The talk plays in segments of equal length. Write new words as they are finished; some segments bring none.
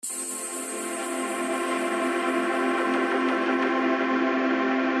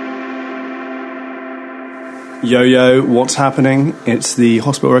Yo, yo, what's happening? It's the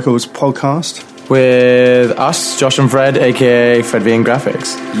Hospital Records podcast. With us, Josh and Fred, aka Fred V and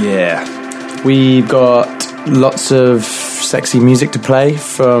Graphics. Yeah. We've got lots of sexy music to play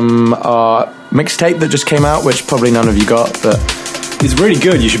from our mixtape that just came out, which probably none of you got, but it's really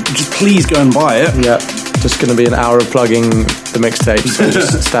good. You should just please go and buy it. Yeah, just going to be an hour of plugging the mixtape, so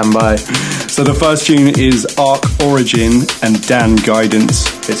just stand by. So the first tune is Arc Origin and Dan Guidance.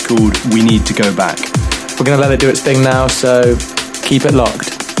 It's called We Need to Go Back. We're going to let it do its thing now, so keep it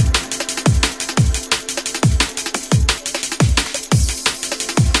locked.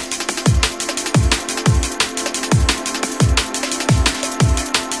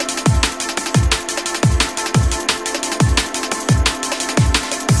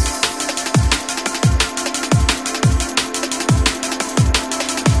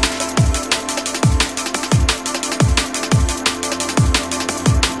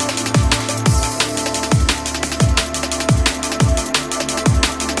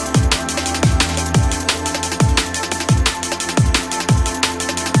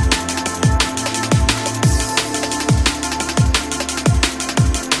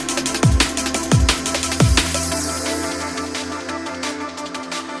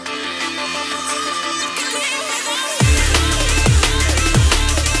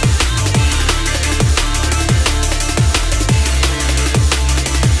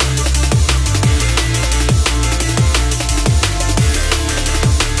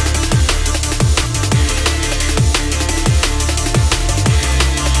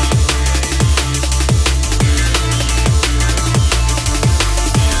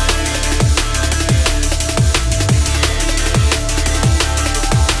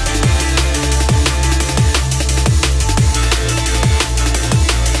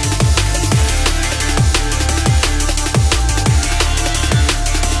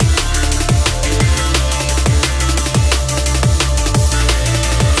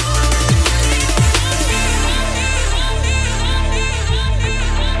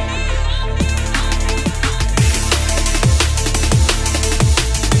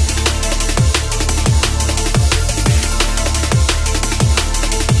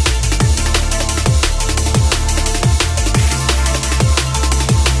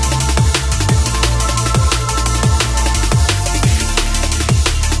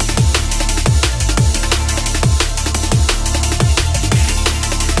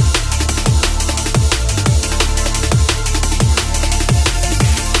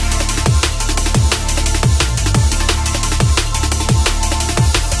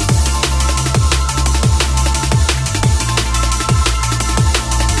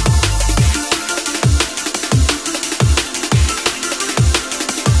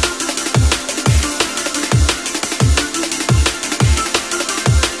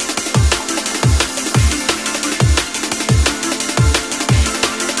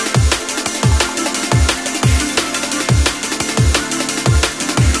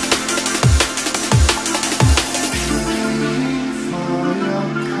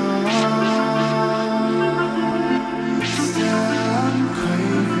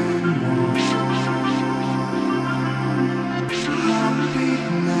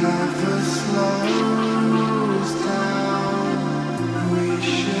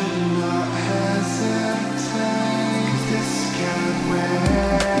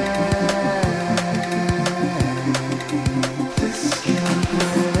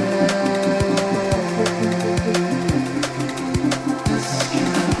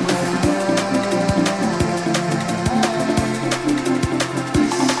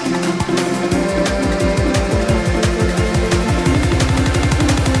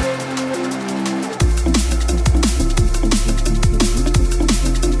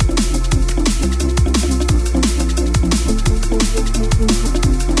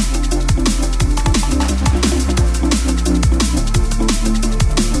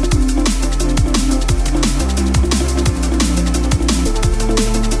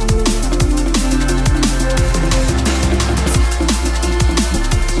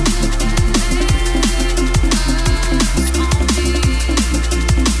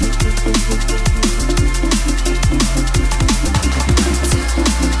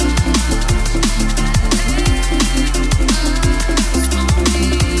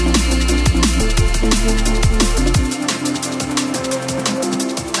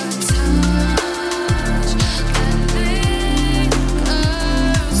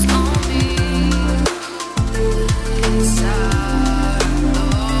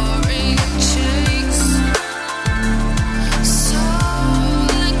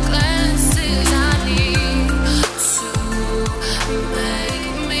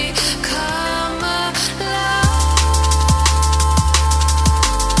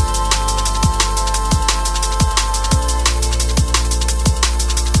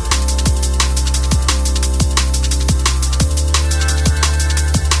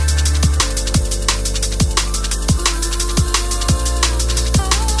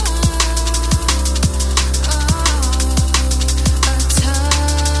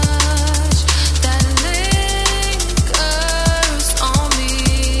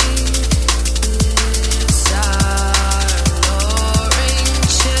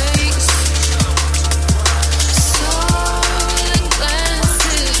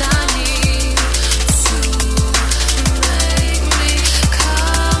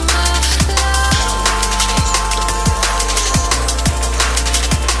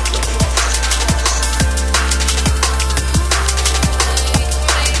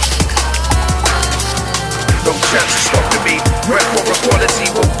 chance of stopping me. Rep for equality,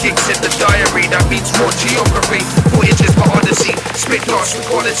 wrote gigs in the diary. That means more geography. Footage is my odyssey. Spit dance with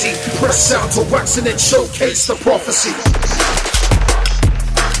quality. Press sound to wax and then showcase the prophecy.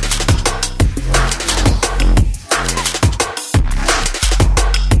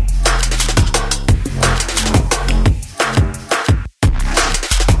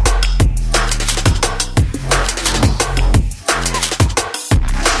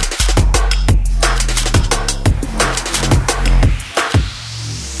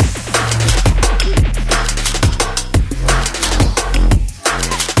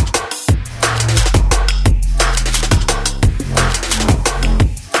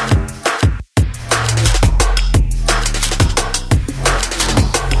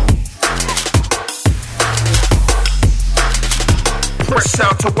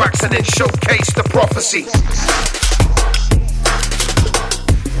 Sound to wax and then showcase the prophecy.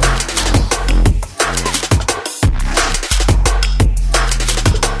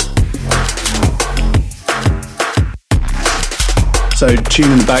 So,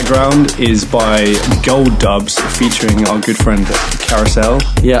 tune in the background is by Gold Dubs featuring our good friend Carousel.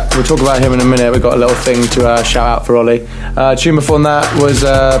 Yeah, we'll talk about him in a minute. We've got a little thing to shout out for Ollie. Tune before that was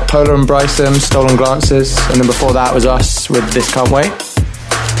Polar and Bryson, Stolen Glances, and then before that was us with This Can't Wait.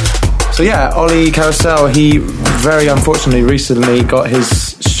 So yeah, Ollie Carousel, he very unfortunately recently got his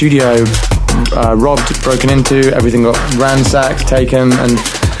studio robbed, broken into, everything got ransacked, taken, and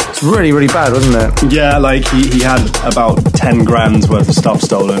it's really, really bad, wasn't it? Yeah, like he had about 10 grand's worth of stuff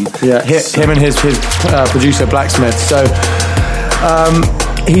stolen. Yeah, him and his producer Blacksmith. So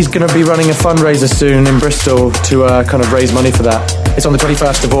he's going to be running a fundraiser soon in Bristol to kind of raise money for that. It's on the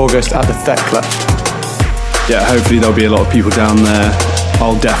 21st of August at the Thekla. Yeah, hopefully there'll be a lot of people down there.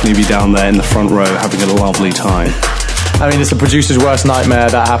 I'll definitely be down there in the front row having a lovely time. I mean, it's the producer's worst nightmare,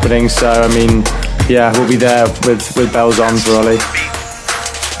 that happening, so I mean, yeah, we'll be there with bells on for Ollie.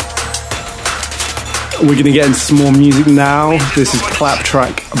 We're going to get into some more music now. This is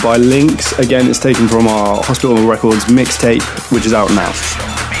Claptrack by Lynx. Again, it's taken from our Hospital Records mixtape, which is out now.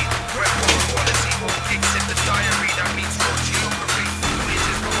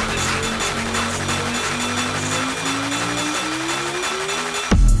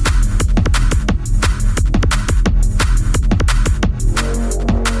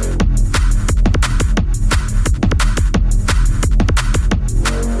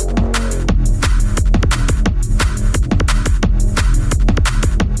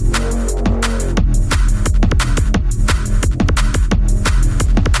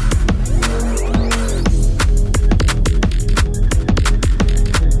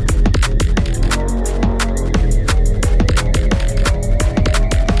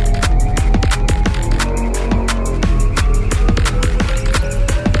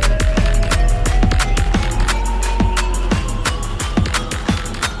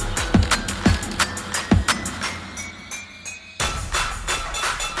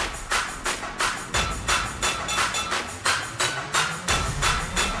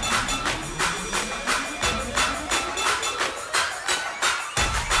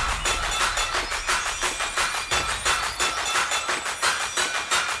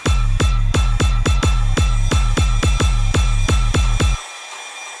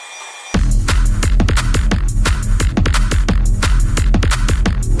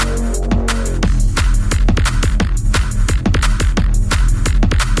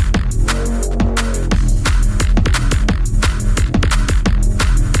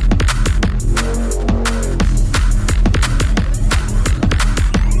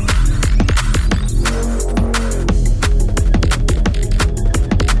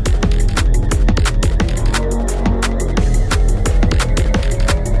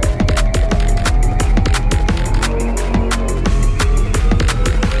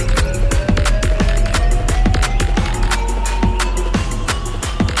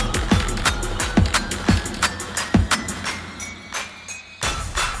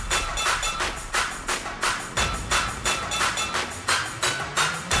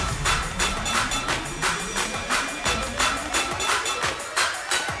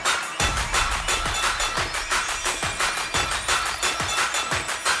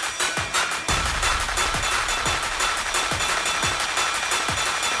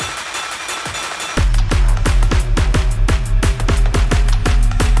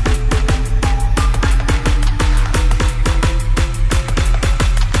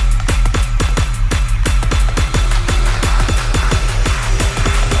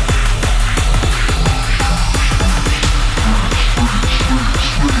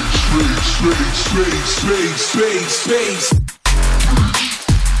 space.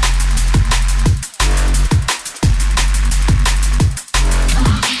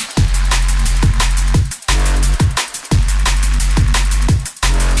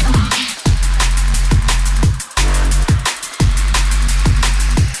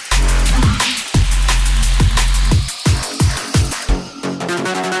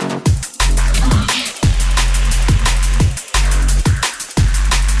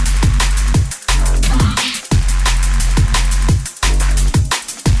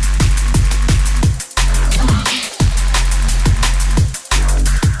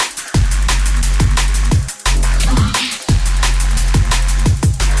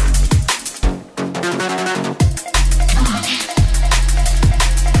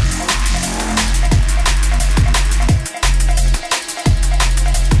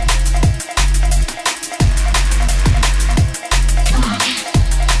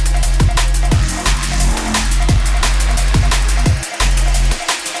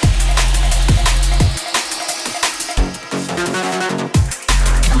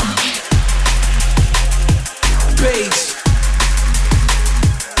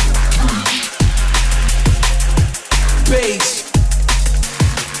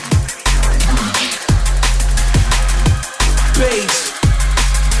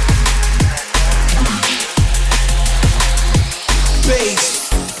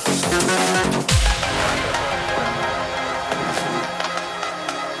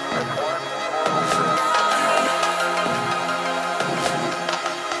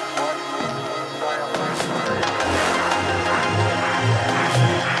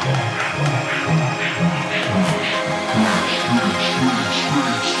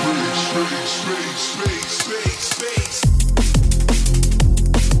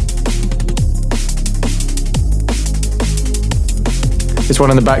 This one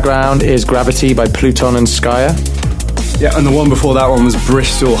in the background is Gravity by Pluton and Skaya. Yeah, and the one before that one was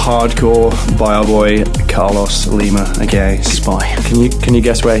Bristol Hardcore by our boy Carlos Lima, aka Spy. Can you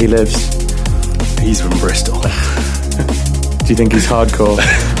guess where he lives? He's from Bristol. Do you think he's hardcore?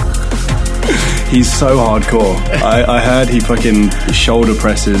 He's so hardcore. I heard he fucking shoulder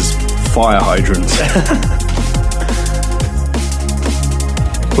presses fire hydrants.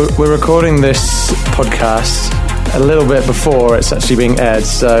 We're recording this podcast a little bit before it's actually being aired,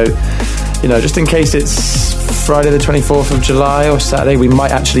 so just in case it's Friday the 24th of July or Saturday, we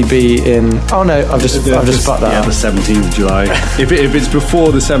might actually be in... Oh no, I've just spot that. Yeah, the 17th of July. if it's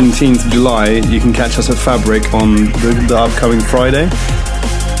before the 17th of July, you can catch us at Fabric on the upcoming Friday.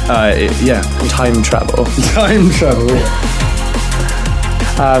 Time travel. Time travel.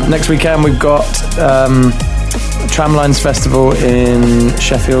 Next weekend we've got Tramlines Festival in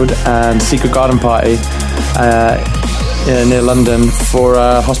Sheffield and Secret Garden Party near London for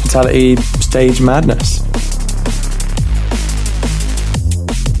Hospitality Stage Madness.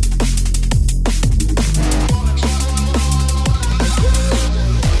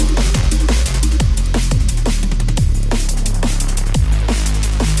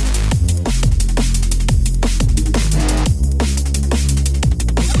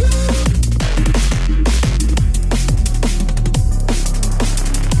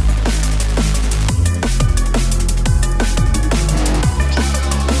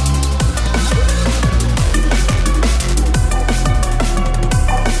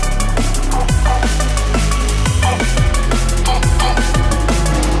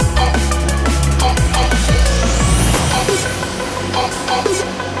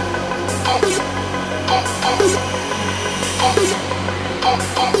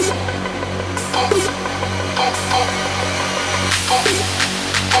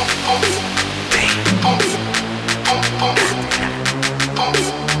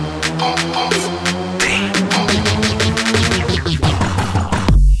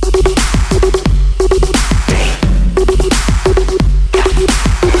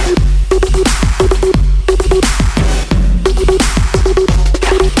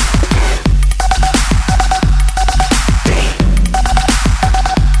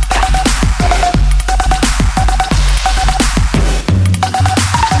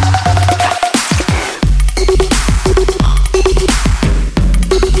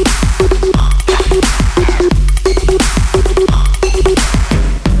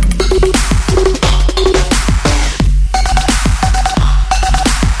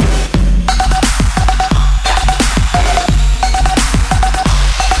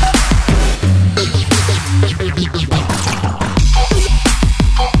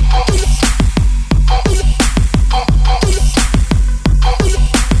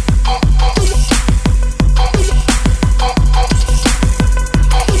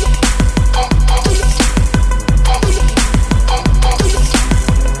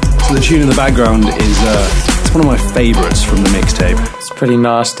 Tune in the background is it's one of my favourites from the mixtape. It's pretty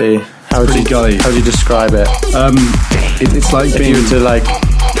nasty. How would you describe it? It's like if you were to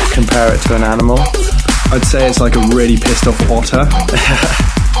compare it to an animal, I'd say it's like a really pissed off otter.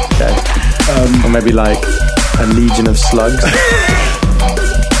 Okay. Or maybe like a legion of slugs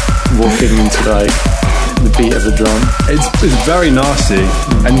walking into the beat of the drum. It's very nasty,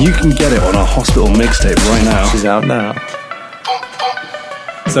 and you can get it on our Hospital mixtape right now. She's out now.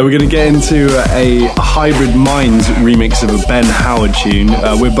 So we're going to get into a Hybrid Minds remix of a Ben Howard tune.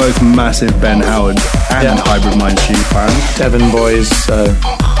 We're both massive Ben Howard and Hybrid Minds tune fans. Devon boys, so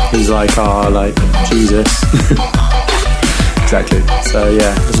he's our Jesus. Exactly. So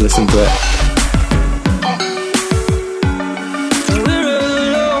yeah, let's listen to it. We're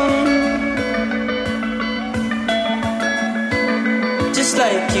alone, just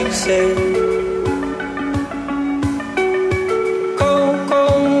like you said.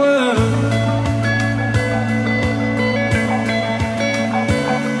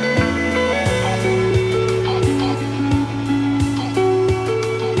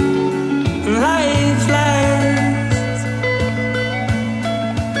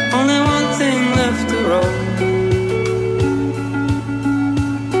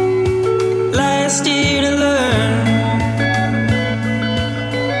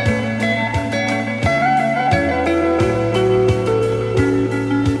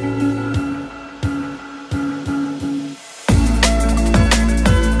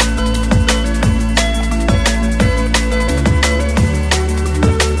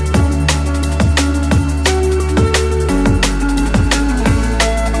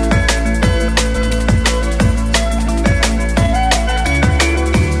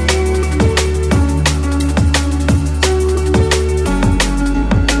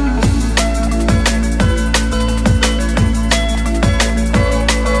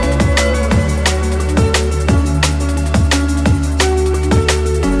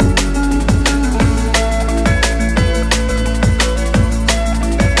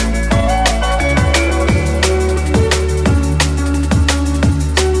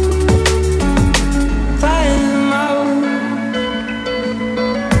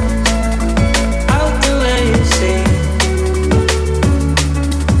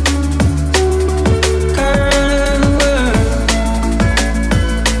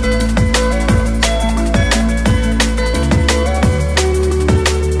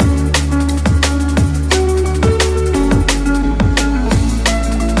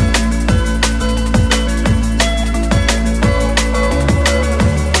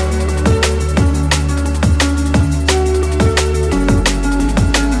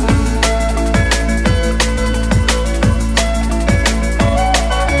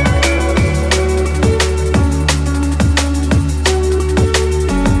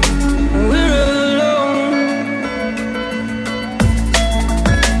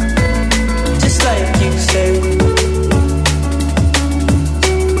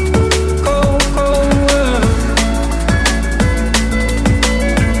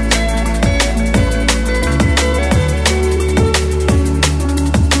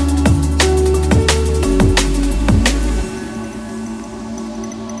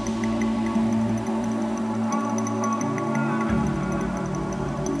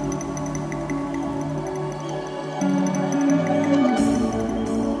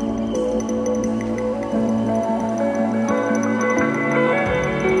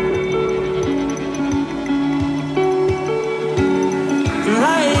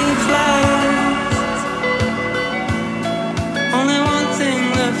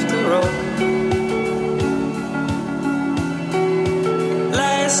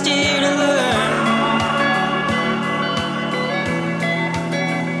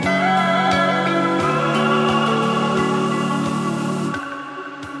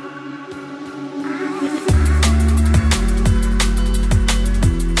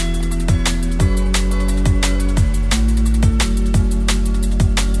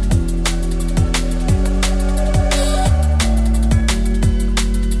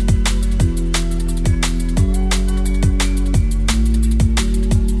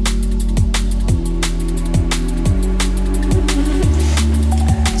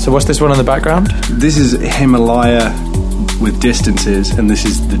 So what's this one in the background? This is Himalaya with Distances, and this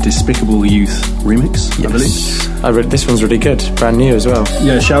is the Despicable Youth remix, I believe. This one's really good, brand new as well.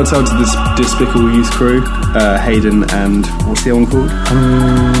 Yeah, shouts out to this Despicable Youth crew, Hayden and what's the other one called?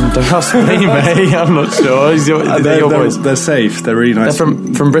 Don't ask me, mate. I'm not sure. They're your boys. They're safe. They're really nice. They're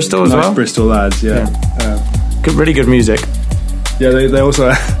from Bristol as well. Bristol lads, yeah. Good, really good music. Yeah, they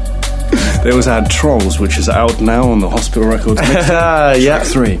also they also had Trolls, which is out now on the Hospital Records. Yeah,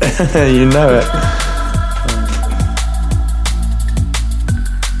 3. You know it.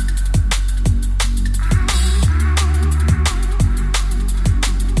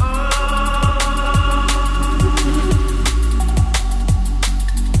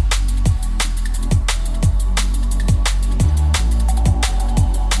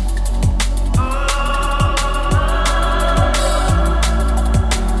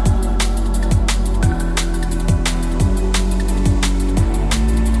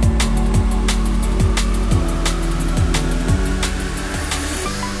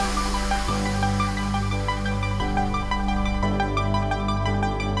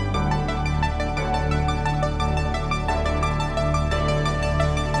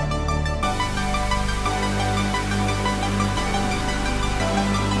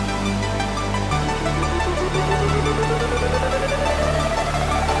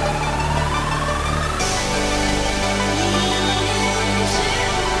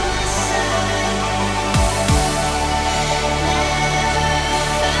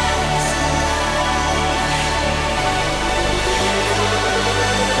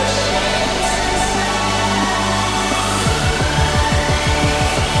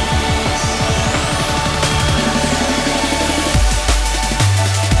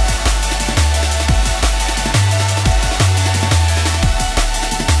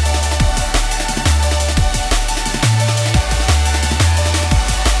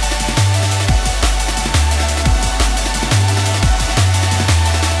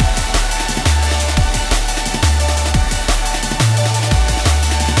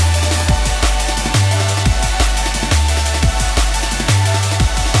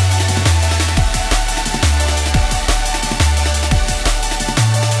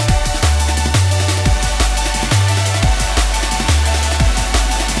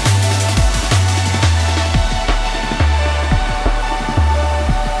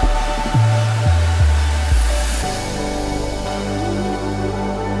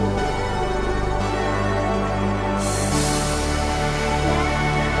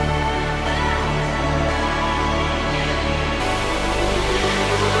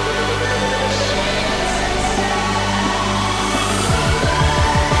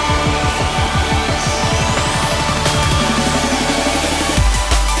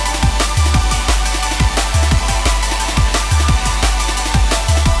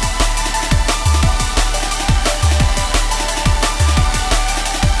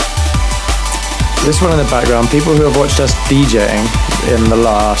 This one in the background, people who have watched us DJing in the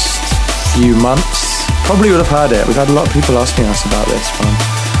last few months probably would have heard it. We've had a lot of people asking us about this one.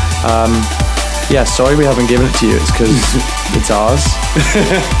 Yeah, sorry we haven't given it to you. It's because it's ours.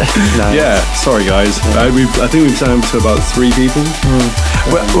 No. Yeah, sorry guys. I think we've sent it to about 3 people.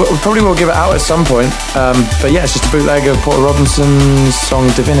 We probably will give it out at some point. But yeah, it's just a bootleg of Porter Robinson's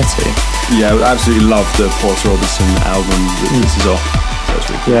song Divinity. Yeah, I absolutely love the Porter Robinson album that this is off. So that's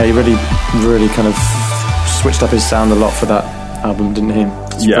really cool. Yeah, he really kind of switched up his sound a lot for that album, didn't he?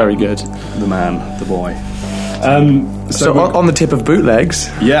 It's very good. The man, the boy. So on the tip of bootlegs.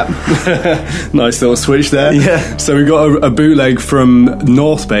 Yeah. Nice little switch there. Yeah. So we've got a bootleg from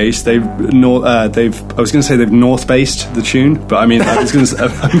North Base. I was going to say they've North Based the tune, but I mean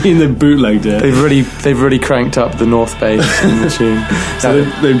they've bootlegged it. They've really cranked up the North Bass in the tune. So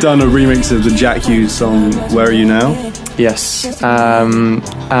they've done a remix of the Jack Hughes song Where Are You Now? Yes. And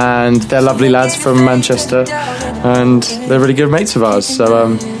they're lovely lads from Manchester, and they're really good mates of ours. So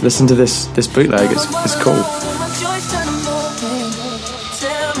listen to this bootleg. It's cool.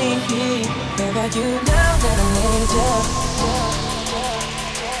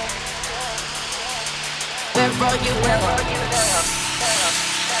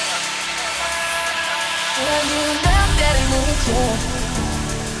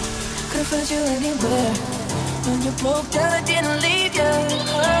 Could've found you anywhere. When you broke down, I didn't leave you.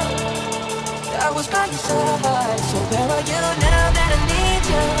 I was by your side. So where are you now that I need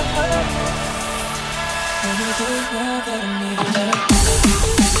you? Where are you now that I need you?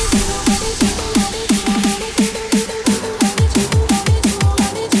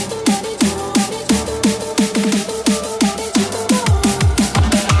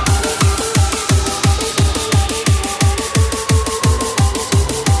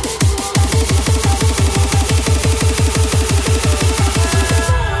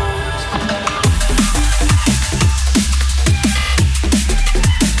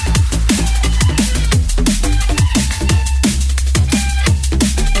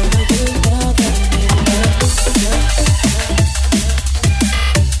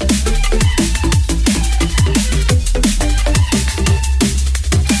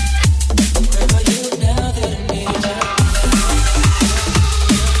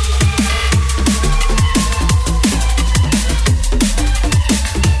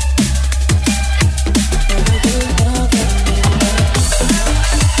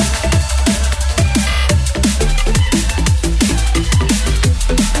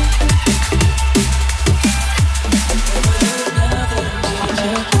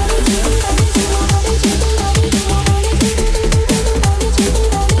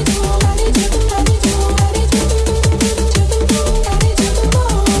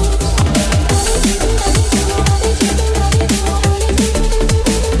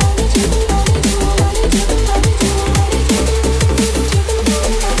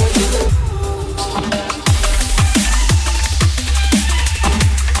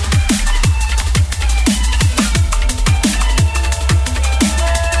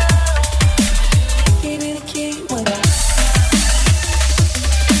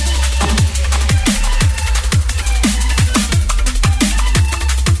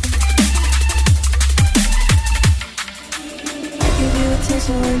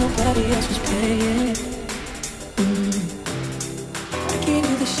 when nobody else was paying. I gave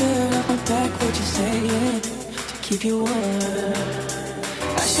you the shirt off my back, what you saying? To keep you warm.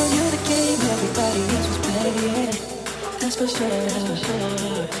 I showed you the game, everybody else was playing. That's for sure.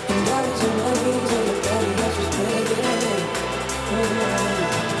 And I was in my knees when nobody else was playing.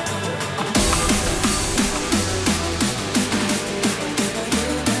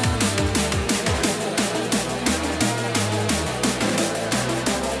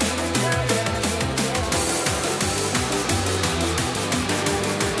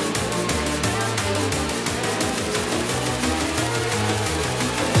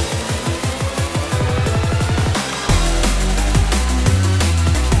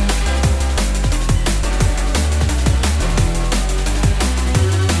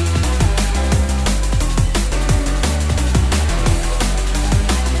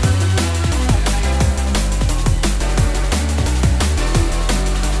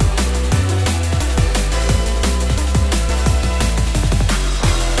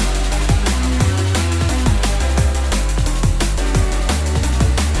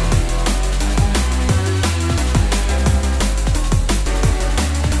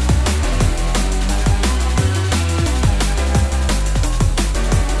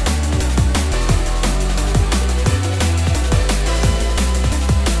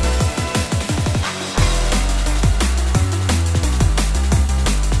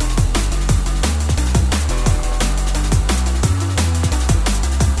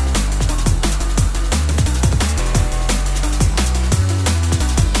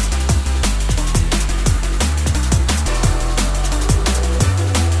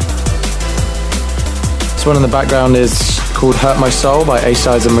 This one in the background is called Hurt My Soul by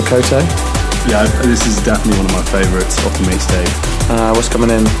A-Sides and Makoto. Yeah, this is definitely one of my favourites off the mixtape. What's coming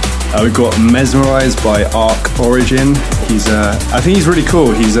in? We've got Mesmerized by Arc Origin. I think he's really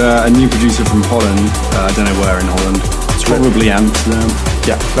cool. He's a new producer from Holland. I don't know where in Holland. It's probably Amsterdam.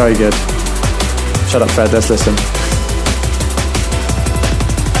 Yeah, very good. Shut up, Fred. Let's listen.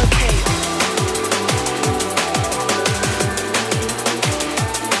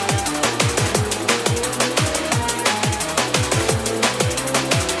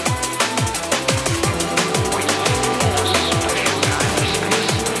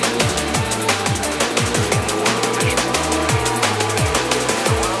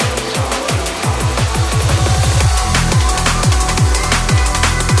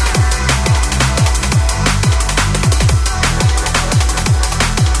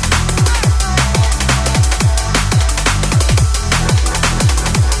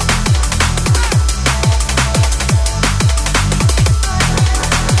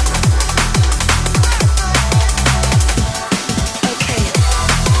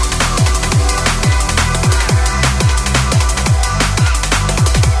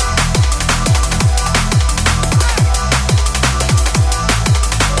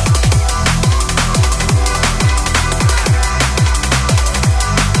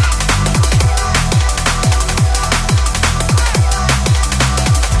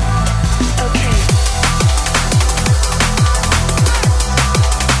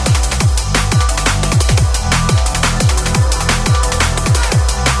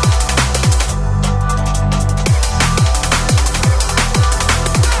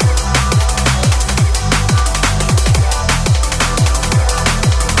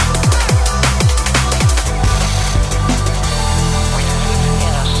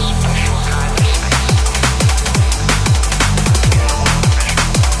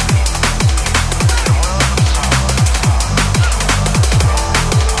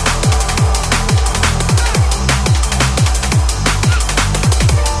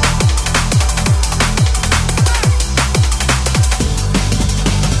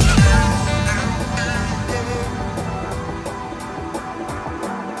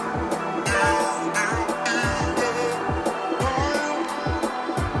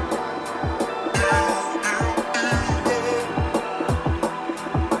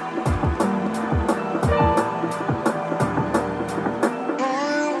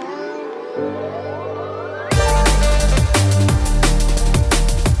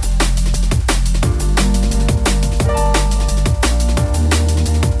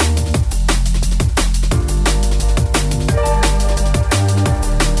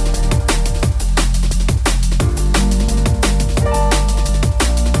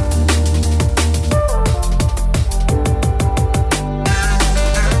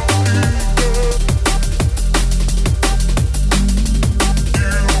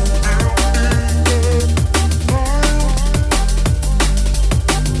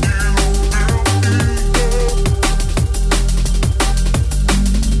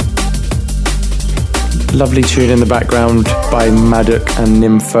 Lovely tune in the background by Maddock and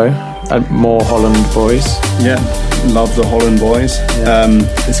Nympho. More Holland boys. Yeah, love the Holland boys. Yeah.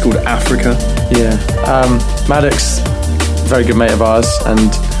 It's called Africa. Yeah. Maddock's a very good mate of ours,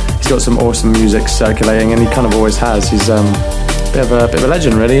 and he's got some awesome music circulating, and he kind of always has. He's a bit of a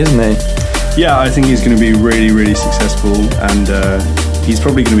legend, really, isn't he? Yeah, I think he's going to be really, really successful, and he's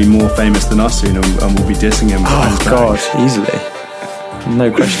probably going to be more famous than us soon, and we'll be dissing him. Oh, God, easily. No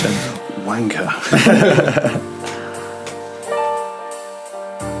question. Wanker.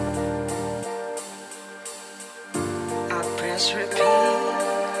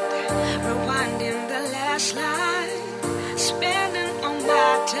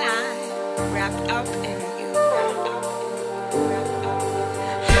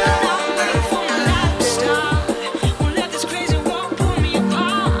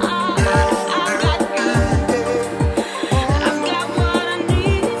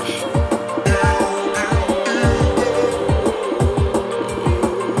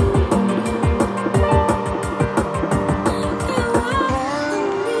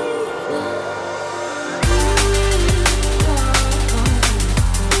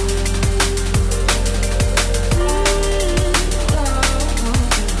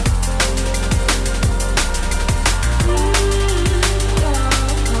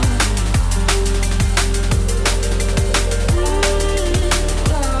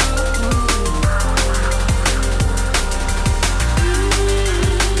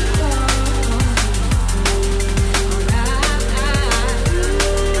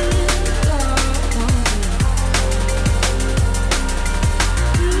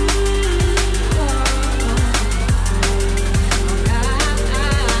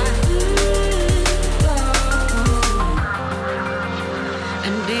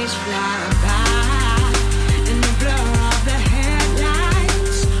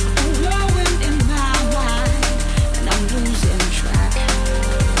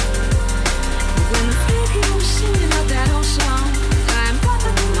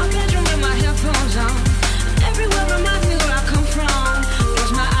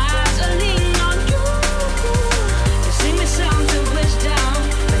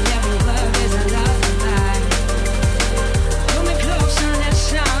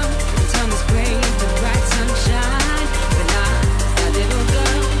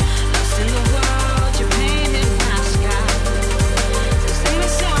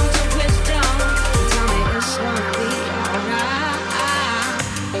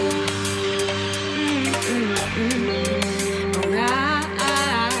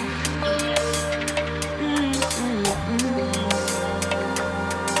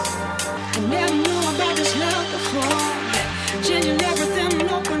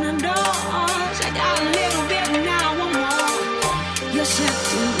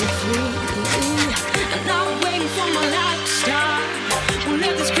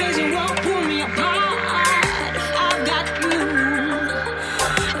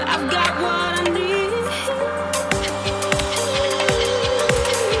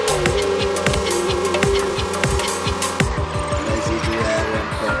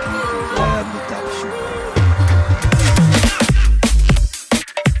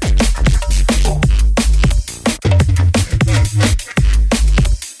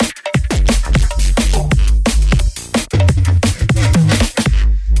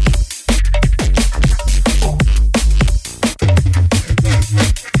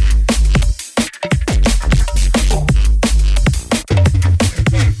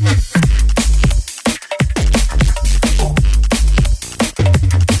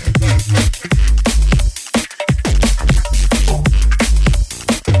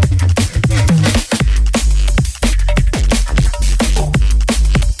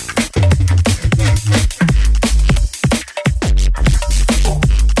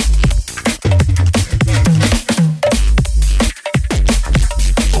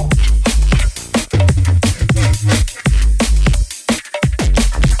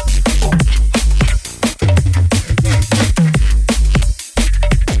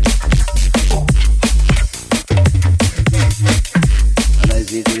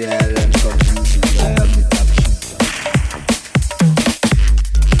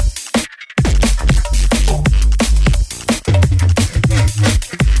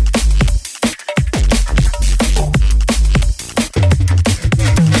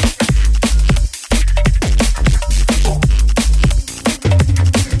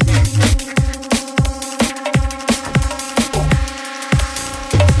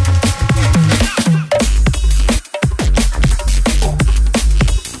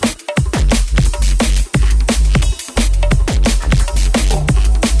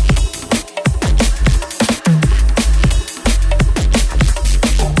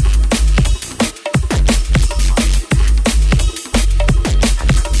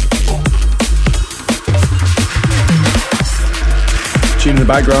 the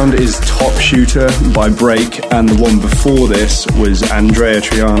background is Top Shooter by Break, and the one before this was Andrea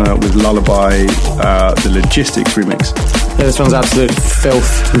Triana with Lullaby, the Logistics remix. Yeah, this one's absolute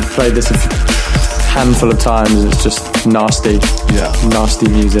filth. We've played this a handful of times, and it's just nasty. Yeah. Nasty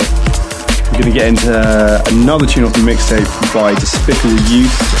music. We're going to get into another tune off the mixtape by Despicable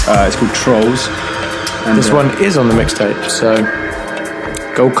Youth. It's called Trolls. And this one is on the mixtape, so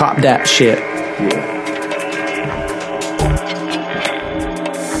go cop that shit. Yeah.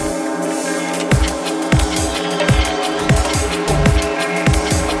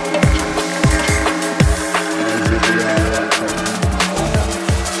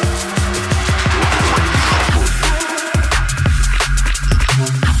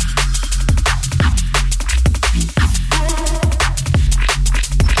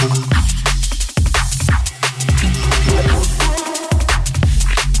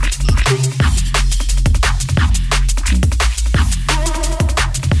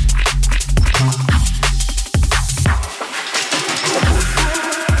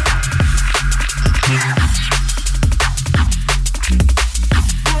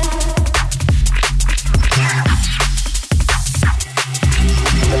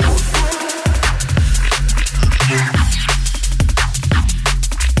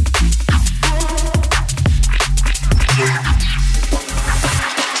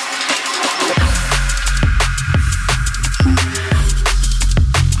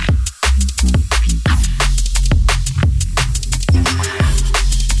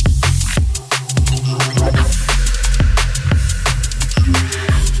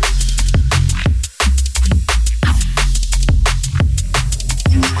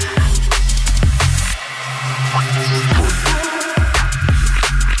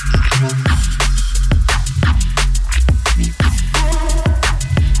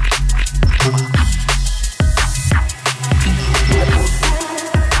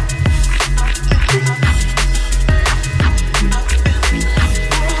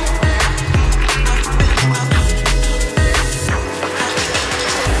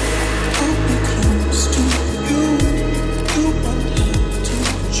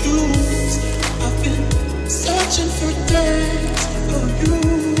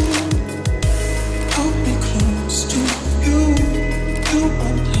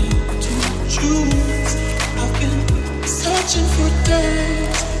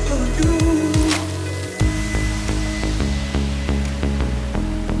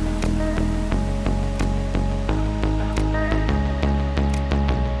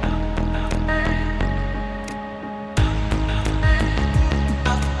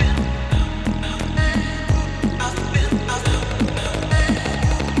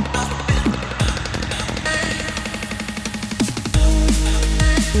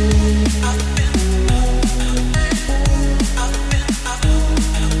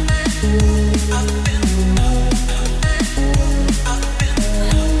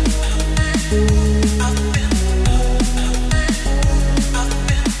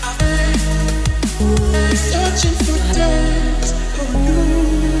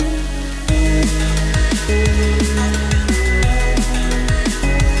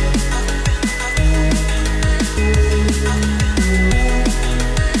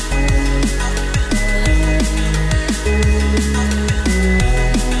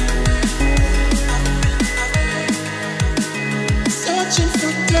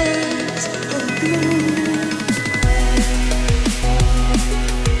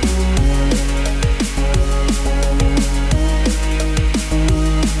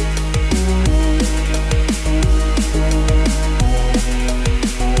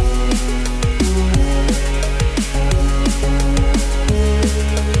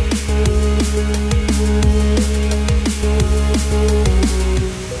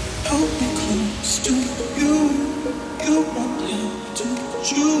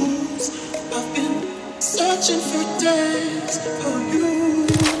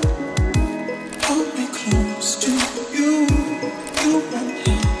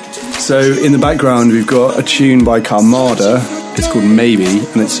 So in the background we've got a tune by Karmada. It's called Maybe,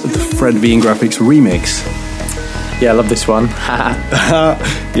 and it's the Fred V and Graphics remix. Yeah, I love this one.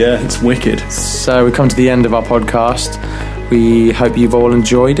 Yeah, it's wicked. So we come to the end of our podcast. We hope you've all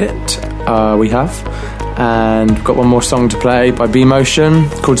enjoyed it. We have. And we've got one more song to play by B-Motion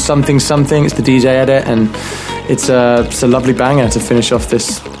called Something Something. It's the DJ edit, and it's a lovely banger to finish off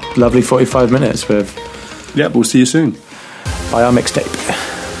this lovely 45 minutes with. Yep, we'll see you soon. By our mixtape.